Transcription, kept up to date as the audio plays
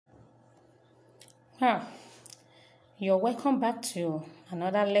Ah, you're welcome back to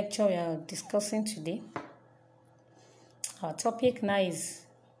another lecture we are discussing today. Our topic now is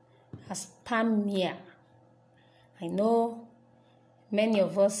ASPERMIA. I know many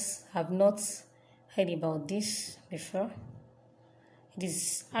of us have not heard about this before. It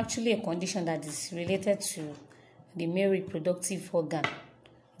is actually a condition that is related to the male reproductive organ.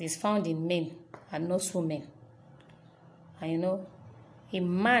 It is found in men and not women. And a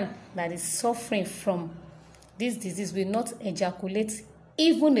man that is suffering from this disease will not ejaculate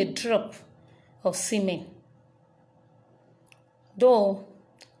even a drop of semen. Though,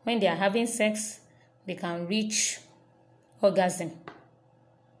 when they are having sex, they can reach orgasm.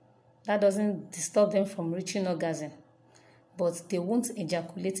 That doesn't disturb them from reaching orgasm. But they won't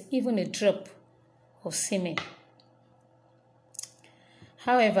ejaculate even a drop of semen.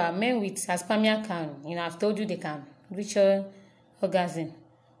 However, men with aspermia can, I've told you they can reach orgasm.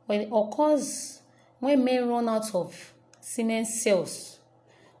 When it occurs when men run out of semen cells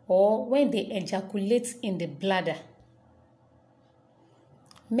or when they ejaculate in the bladder.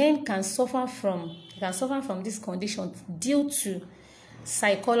 Men can suffer from this condition due to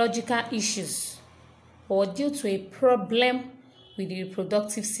psychological issues or due to a problem with the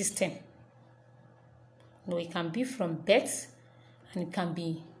reproductive system. It can be from birth and it can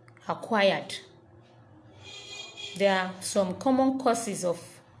be acquired. There are some common causes of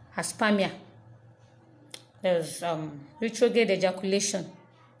aspermia. There's retrograde ejaculation.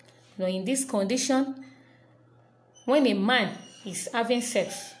 In this condition, when a man is having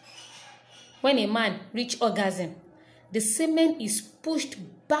sex, when a man reaches orgasm, the semen is pushed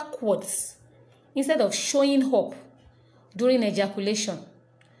backwards instead of showing up during ejaculation.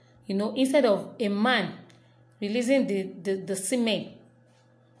 Instead of a man releasing the semen,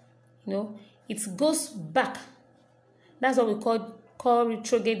 it goes back. That's what we call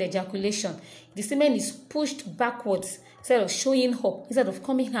retrograde ejaculation. The semen is pushed backwards instead of showing up, instead of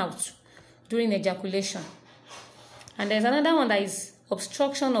coming out during ejaculation. And there's another one that is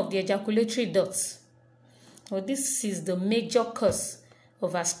obstruction of the ejaculatory ducts. This is the major cause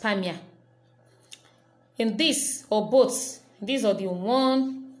of aspermia. In this, or both, these are the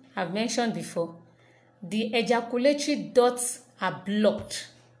one I've mentioned before, the ejaculatory ducts are blocked.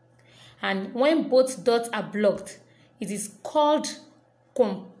 And when both ducts are blocked, it is called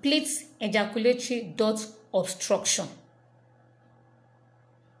complete ejaculatory duct obstruction.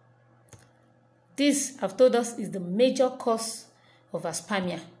 This, I've told us, is the major cause of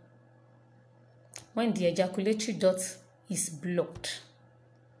aspermia. When the ejaculatory duct is blocked.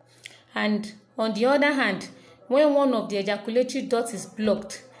 And on the other hand, when one of the ejaculatory ducts is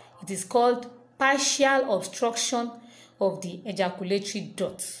blocked, it is called partial obstruction of the ejaculatory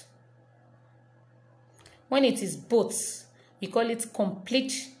duct. When it is both, we call it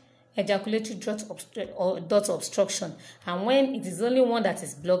complete ejaculatory duct obstruction. And when it is only one that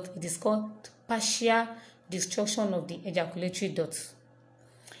is blocked, it is called partial destruction of the ejaculatory duct.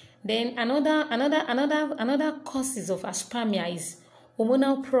 Then another causes of aspermia is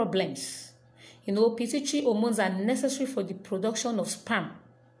hormonal problems. Pituitary hormones are necessary for the production of sperm.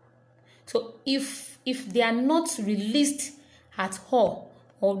 So if they are not released at all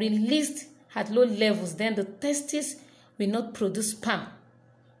or released at low levels, then the testes will not produce sperm.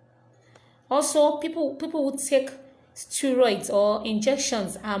 Also, people who take steroids or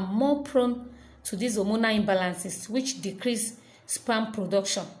injections are more prone to these hormonal imbalances, which decrease sperm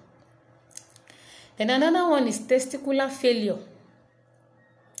production. Then another one is testicular failure.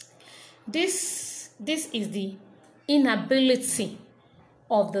 This is the inability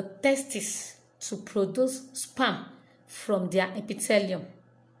of the testes to produce sperm from their epithelium.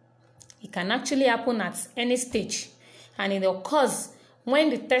 It can actually happen at any stage, and it occurs when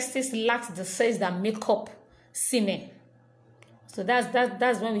the testis lacks the cells that make up semen. So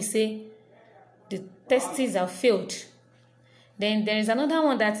that's when we say the testes are failed. Then there is another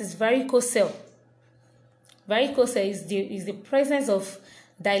one that is varicocele. Varicocele is the presence of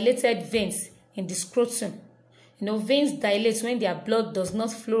dilated veins in the scrotum. Veins dilate when their blood does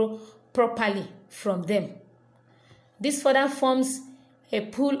not flow properly from them. This further forms a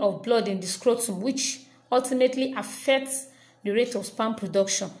pool of blood in the scrotum, which ultimately affects the rate of sperm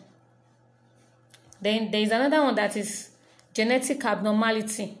production. Then there is another one that is genetic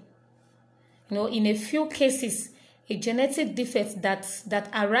abnormality. In a few cases, a genetic defect that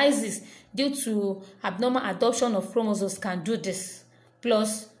arises due to abnormal adoption of chromosomes can do this.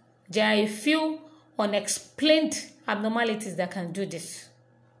 Plus, there are a few unexplained abnormalities that can do this.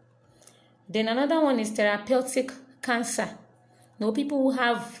 Then another one is therapeutic cancer. People who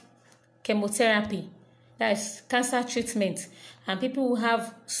have chemotherapy, that is cancer treatment, and people who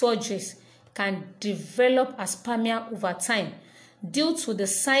have surgeries can develop aspermia over time due to the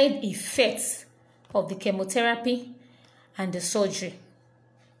side effects of the chemotherapy and the surgery.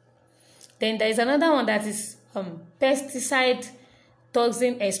 Then there is another one that is pesticide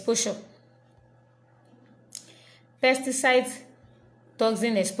toxin exposure. Pesticide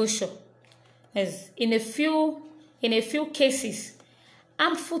toxin exposure. As in a few cases,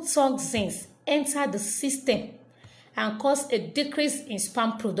 harmful toxins enter the system and cause a decrease in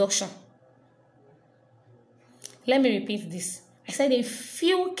sperm production. Let me repeat this. I said in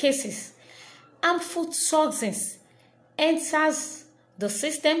few cases, harmful toxins enters the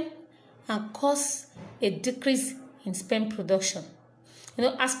system and cause a decrease in sperm production. You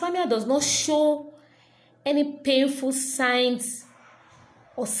know, aspermia does not show any painful signs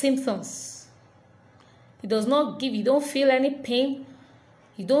or symptoms. It does not give, you don't feel any pain,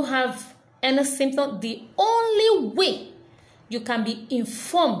 you don't have any symptom. The only way you can be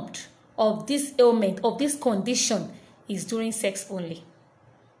informed of this ailment, of this condition, is during sex only.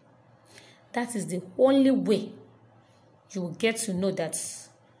 That is the only way you will get to know that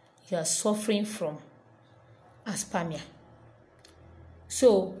you are suffering from aspermia.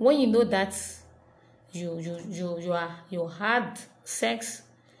 So when you know that you had sex,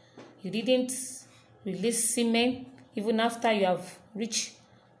 you didn't release semen even after you have reached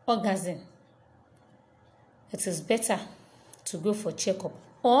orgasm, it is better to go for checkup.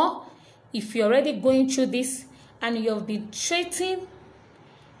 Or if you're already going through this and you have been treating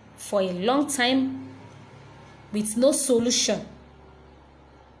for a long time with no solution,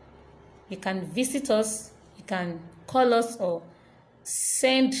 you can visit us, you can call us or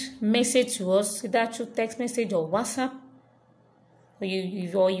send message to us either through text message or WhatsApp. Or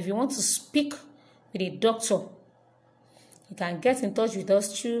if you want to speak with a doctor, you can get in touch with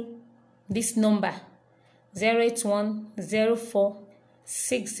us through this number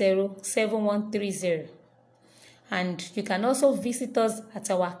 08104607130. And you can also visit us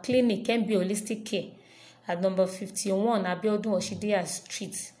at our clinic, Embee Holistic Care, at number 51 Abiola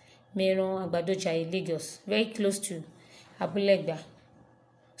Street, Meron, Agbadoja, Lagos, very close to Abulegba.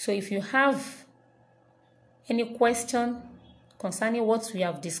 So if you have any question concerning what we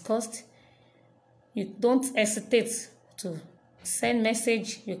have discussed, you don't hesitate to send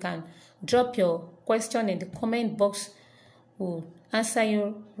message. You can drop your question in the comment box. We'll answer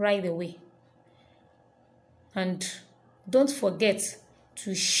you right away. And don't forget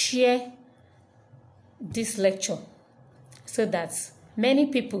to share this lecture so that many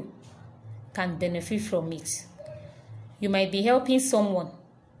people can benefit from it. You might be helping someone.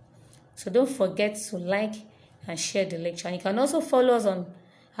 So don't forget to like and share the lecture. And you can also follow us on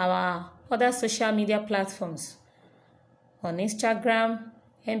our other social media platforms. On Instagram,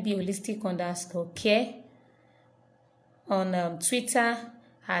 Embee Holistic_Care. On Twitter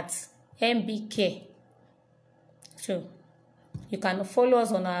at Embee Care. So you can follow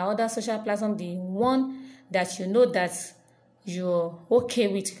us on our other social platform, the one that you know that you're okay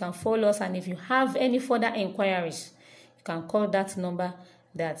with. You can follow us, and if you have any further inquiries, you can call that number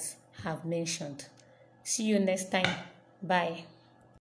that I've mentioned. See you next time. Bye.